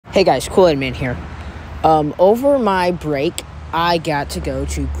Hey guys, Kuhl-Aid Man here. Over my break, I got to go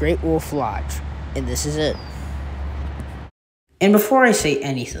to Great Wolf Lodge, and this is it. And before I say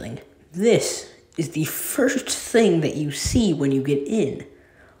anything, this is the first thing that you see when you get in.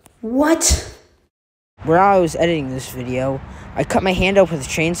 What? Where I was editing this video, I cut my hand up with a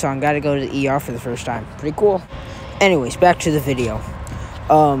chainsaw and got to go to the ER for the first time. Pretty cool. Anyways, back to the video.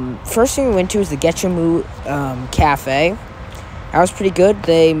 First thing we went to was the Getchamu Cafe. That was pretty good.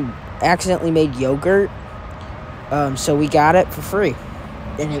 They accidentally made yogurt, so we got it for free,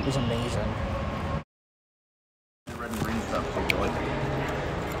 and it was amazing.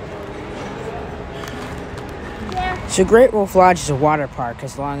 So Great Wolf Lodge is a water park,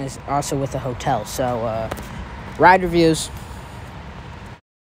 as long as also with a hotel. So ride reviews.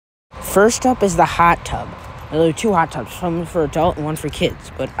 First up is the hot tub. There are two hot tubs, one for adult and one for kids.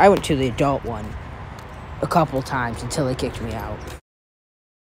 But I went to the adult one a couple times until they kicked me out.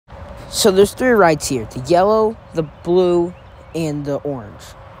 So there's three rides here: the yellow, the blue, and the orange.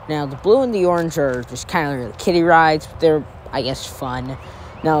 Now the blue and the orange are just kind of kiddie rides, but they're, I guess, fun.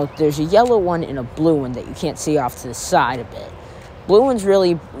 Now there's a yellow one and a blue one that you can't see off to the side a bit.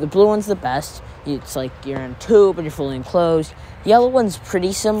 The blue one's the best. It's like you're in a tube and you're fully enclosed. Yellow one's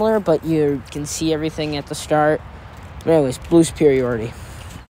pretty similar, but you can see everything at the start. But anyways, blue superiority.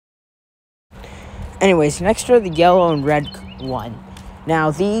 Anyways, next are the yellow and red one.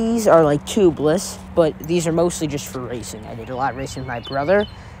 Now, these are like tubeless, but these are mostly just for racing. I did a lot of racing with my brother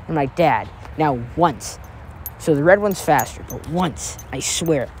and my dad. Now, once. So the red one's faster, but once, I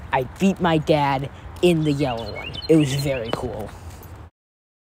swear, I beat my dad in the yellow one. It was very cool.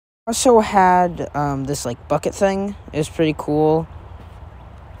 Also had this like bucket thing. It was pretty cool.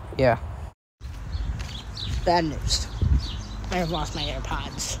 Yeah. Bad news. I have lost my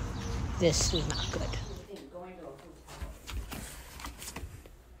AirPods. This is not good.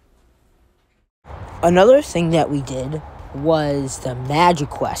 Another thing that we did was the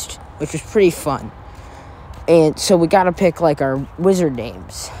Magic Quest, which was pretty fun. And so we got to pick like our wizard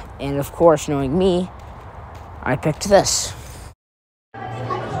names. And of course, knowing me, I picked this.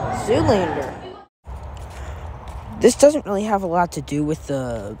 Zoolander. This doesn't really have a lot to do with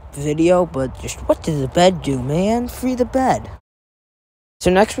the video, but just what did the bed do, man? Free the bed. So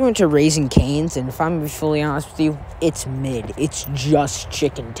next we went to Raising Cane's, and if I'm going to be fully honest with you, it's mid. It's just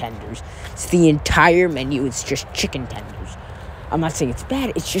chicken tenders. It's the entire menu. It's just chicken tenders. I'm not saying it's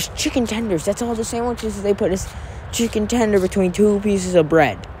bad. It's just chicken tenders. That's all the sandwiches they put is chicken tender between two pieces of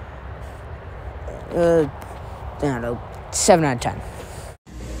bread. I don't know, 7 out of 10.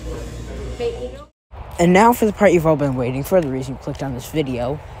 And now for the part you've all been waiting for, the reason you clicked on this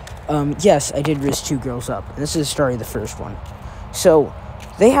video. Yes, I did Rizz 2 Girls Up. And this is the story of the first one. So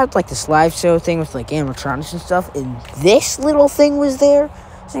they had like this live show thing with like animatronics and stuff, and this little thing was there.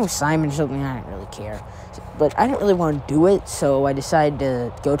 His name was Simon or something. I didn't really care, but I didn't really want to do it, so I decided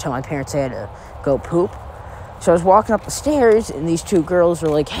to go tell my parents I had to go poop. So I was walking up the stairs, and these two girls were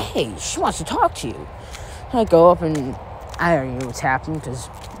like, "Hey, she wants to talk to you." And I go up, and I already knew what's happening because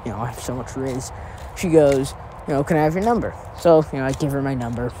I have so much Rizz. She goes, "Can I have your number?" So I give her my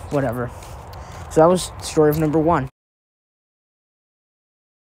number, whatever. So that was story of number 1.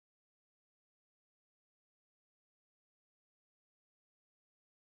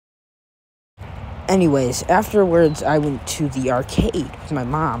 Anyways, afterwards, I went to the arcade with my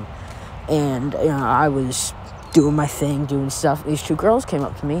mom, and I was doing my thing, doing stuff. These two girls came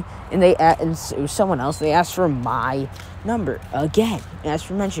up to me, and it was someone else. They asked for my number again. And as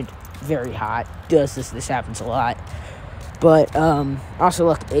we mentioned, very hot. This happens a lot. But also,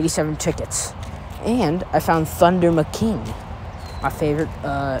 look, 87 tickets, and I found Thunder McKing, my favorite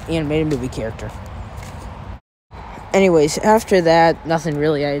animated movie character. Anyways, after that, nothing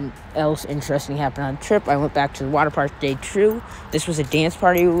really else interesting happened on the trip. I went back to the water park day 2. This was a dance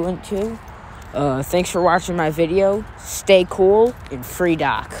party we went to. Thanks for watching my video. Stay cool and free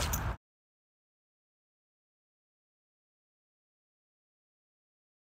Doc.